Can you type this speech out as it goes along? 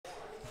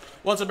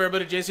What's up,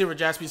 everybody? JC here for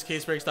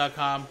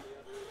JaspysCaseBreaks.com.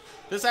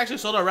 This actually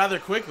sold out rather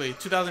quickly.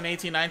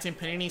 2018-19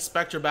 Panini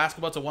Spectra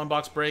basketball. It's a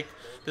one-box break.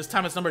 This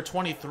time it's number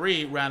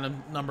 23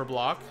 random number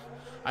block.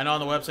 I know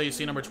on the website you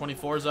see number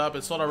 24 is up.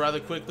 It sold out rather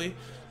quickly.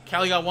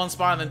 Kelly got one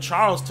spot, and then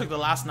Charles took the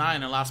last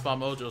 9 in last spot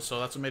mojo, so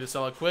that's what made it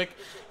sell out quick.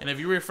 And if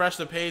you refresh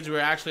the page,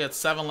 we're actually at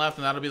 7 left,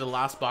 and that'll be the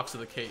last box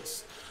of the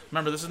case.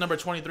 Remember, this is number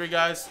 23,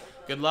 guys.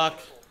 Good luck.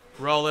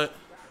 Roll it.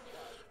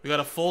 We got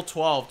a full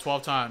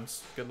 12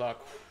 times. Good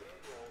luck.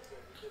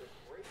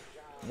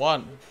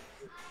 1,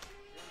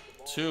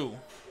 2,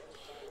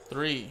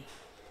 3,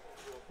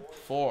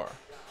 4,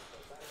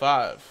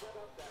 5,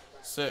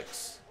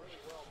 6,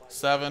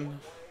 7,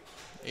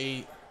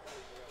 8,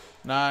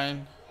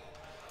 9,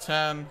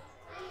 10,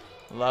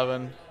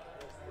 11,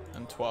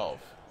 and 12.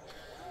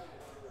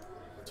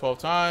 12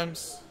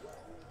 times.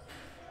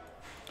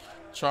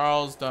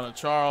 Charles, down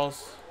to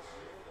Charles.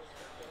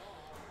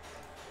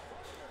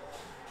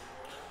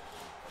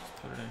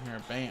 Let's put it in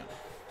here. Bam.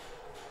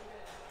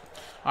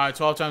 All right,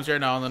 12 times here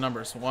now on the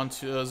numbers. 1,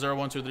 2, 0,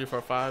 1, 2, 3,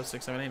 4, 5,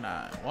 6, 7, 8,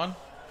 9. 1,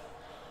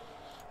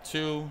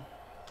 2,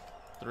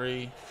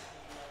 3,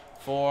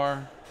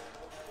 4,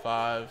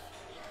 5,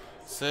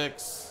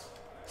 6,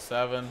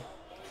 7,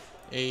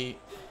 8,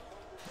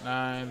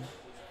 9,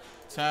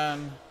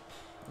 10,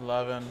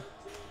 11,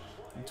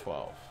 and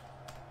 12.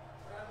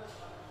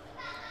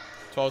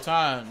 12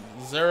 times.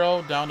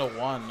 0 down to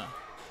 1.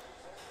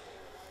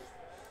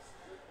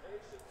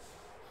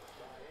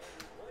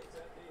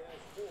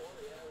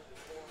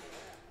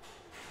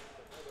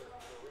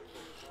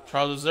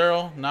 Charles with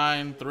 0,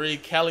 9, 3.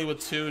 Kelly with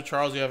 2.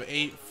 Charles, you have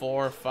 8,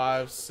 4,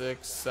 5,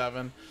 6,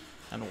 7,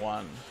 and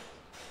 1.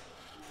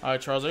 All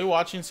right, Charles, are you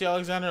watching? See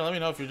Alexander? Let me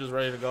know if you're just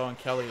ready to go, and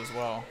Kelly as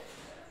well.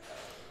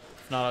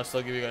 If not, I'll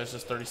still give you guys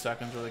just 30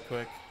 seconds really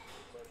quick.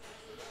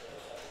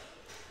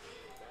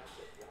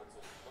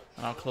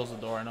 And I'll close the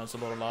door. I know it's a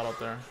little loud out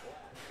there.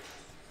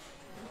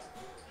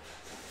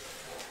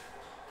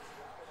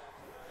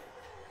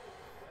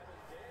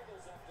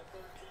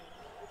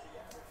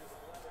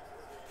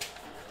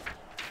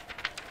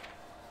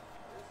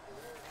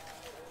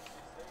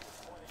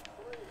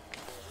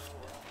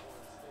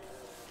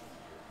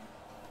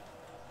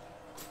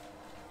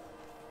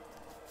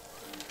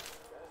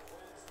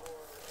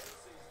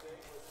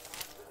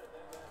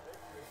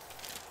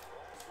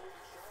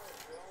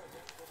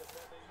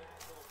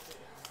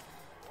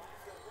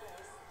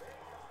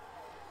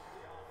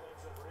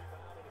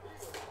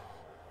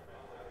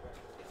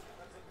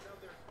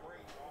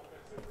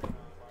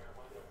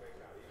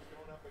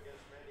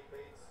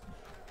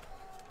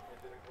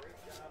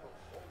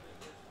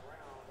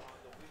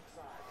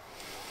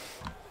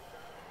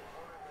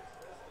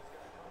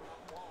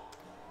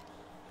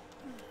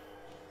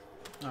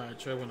 Alright,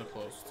 trade window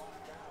closed.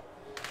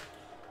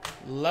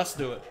 Let's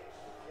do it.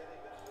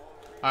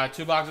 Alright,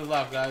 2 boxes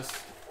left, guys.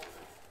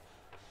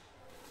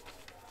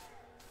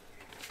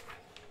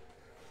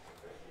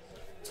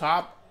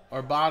 Top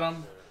or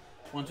bottom?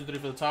 1, 2, 3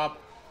 for the top.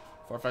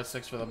 4, 5,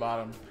 6 for the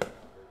bottom.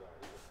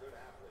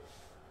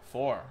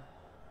 4.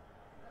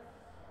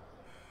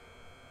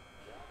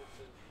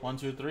 1,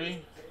 2,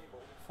 3.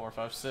 4,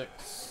 5,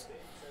 6.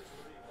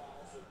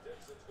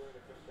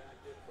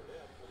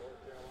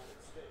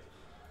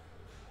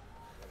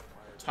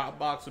 Top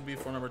box would be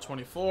for number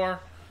 24.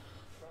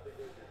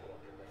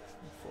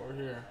 4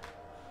 here.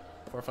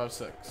 4, 5,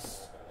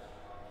 6.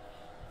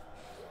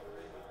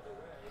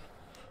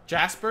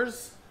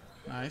 Jaspers.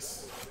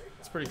 Nice.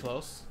 It's pretty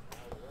close.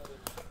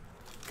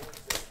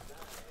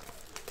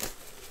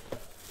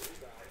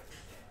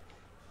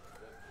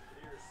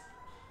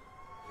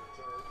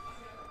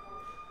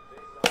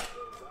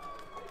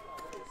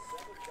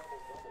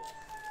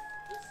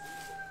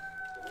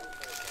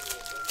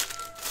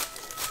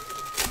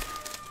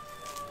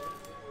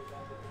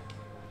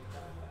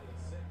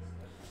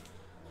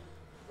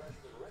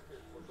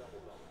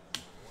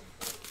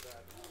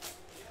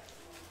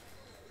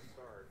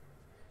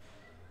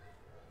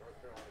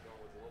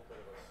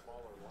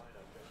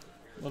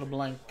 Little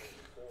blank.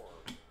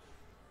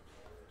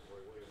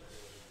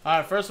 All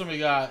right, first one we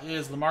got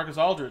is LaMarcus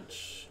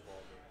Aldridge,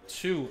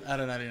 2 out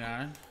of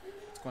 99.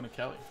 It's going to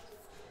Kelly.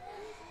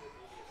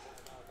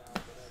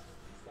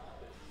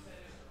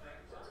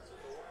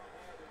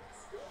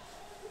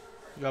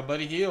 We got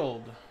Buddy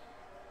Hield,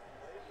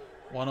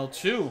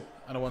 102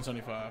 out of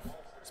 175.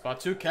 Spot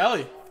 2,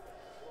 Kelly.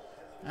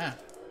 Man,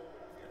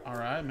 all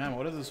right, man.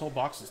 What is this whole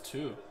box is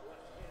 2?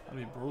 That'd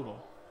be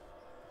brutal.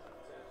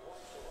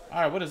 All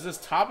right, what is this?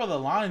 Top of the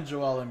line,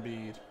 Joel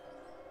Embiid.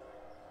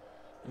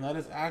 And that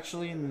is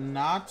actually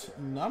not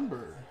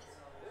numbered.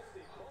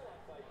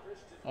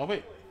 Oh,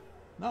 wait.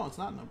 No, it's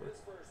not numbered.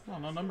 No,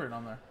 no numbered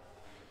on there.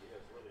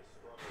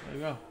 There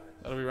you go.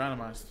 That'll be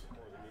randomized.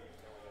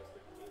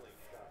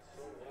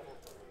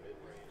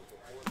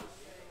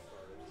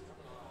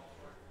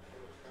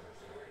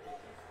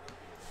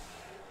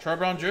 Troy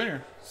Brown Jr.,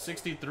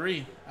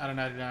 63 out of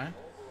 99.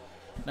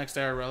 Next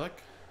era relic.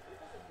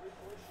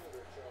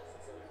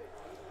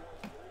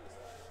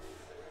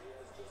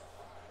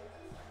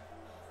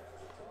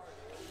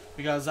 We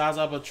We got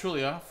Zaza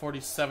Pachulia,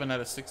 47 out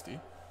of 60.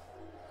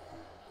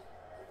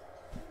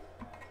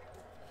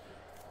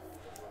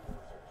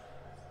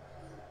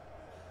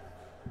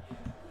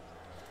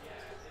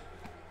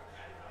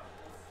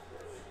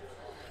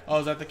 Oh,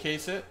 is that the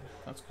case hit?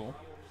 That's cool.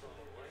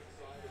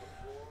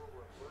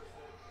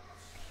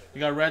 We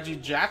got Reggie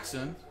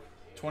Jackson,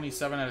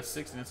 27 out of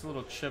 60. It's a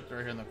little chipped right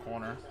here in the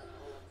corner.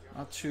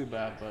 Not too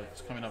bad, but it's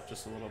coming up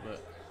just a little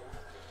bit.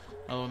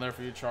 Another one there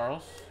for you,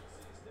 Charles.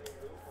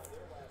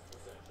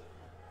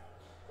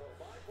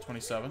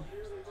 27.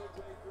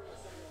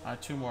 All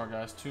right, two more,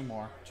 guys. Two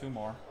more.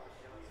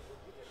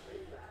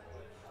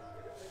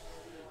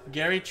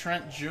 Gary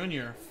Trent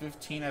Jr.,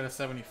 15 out of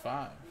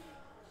 75.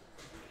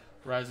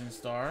 Rising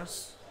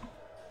Stars.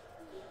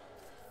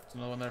 There's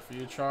another one there for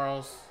you,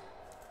 Charles.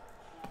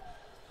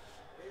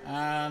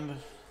 And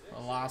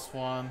the last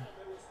one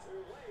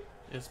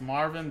is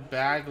Marvin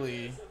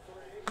Bagley.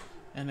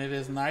 And it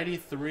is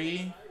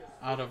 93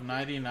 out of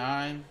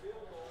 99.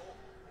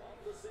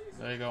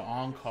 There you go,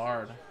 on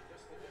card.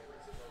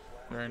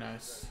 Very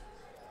nice.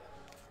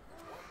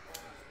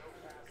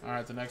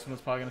 Alright, the next one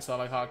is probably going to sell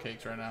like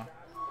hotcakes right now.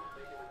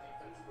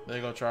 There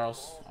you go,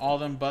 Charles. All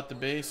of them but the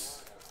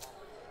base.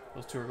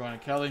 Those two are going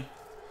to Kelly.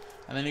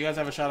 And then you guys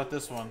have a shot at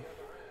this one.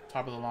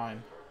 Top of the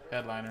line.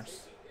 Headliners.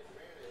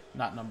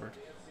 Not numbered.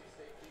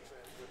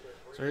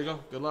 So there you go.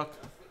 Good luck.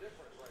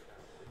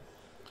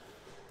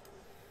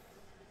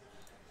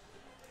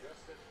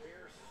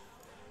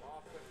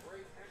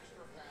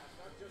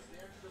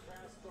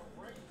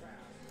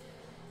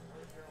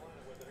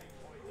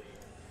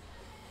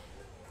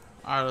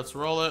 Alright, let's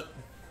roll it.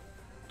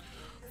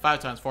 5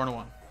 times, 4 and a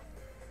 1.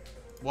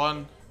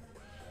 1,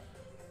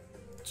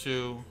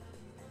 2,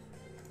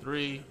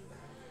 3,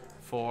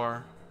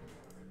 4,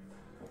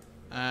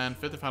 and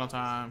 5th and final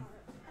time.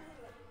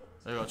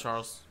 There you go,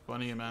 Charles. Going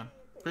to you, man.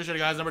 Appreciate it,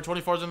 guys. Number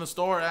 24 is in the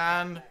store,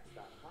 and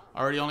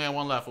already only have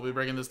one left. We'll be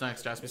breaking this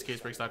next.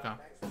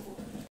 JaspysCaseBreaks.com.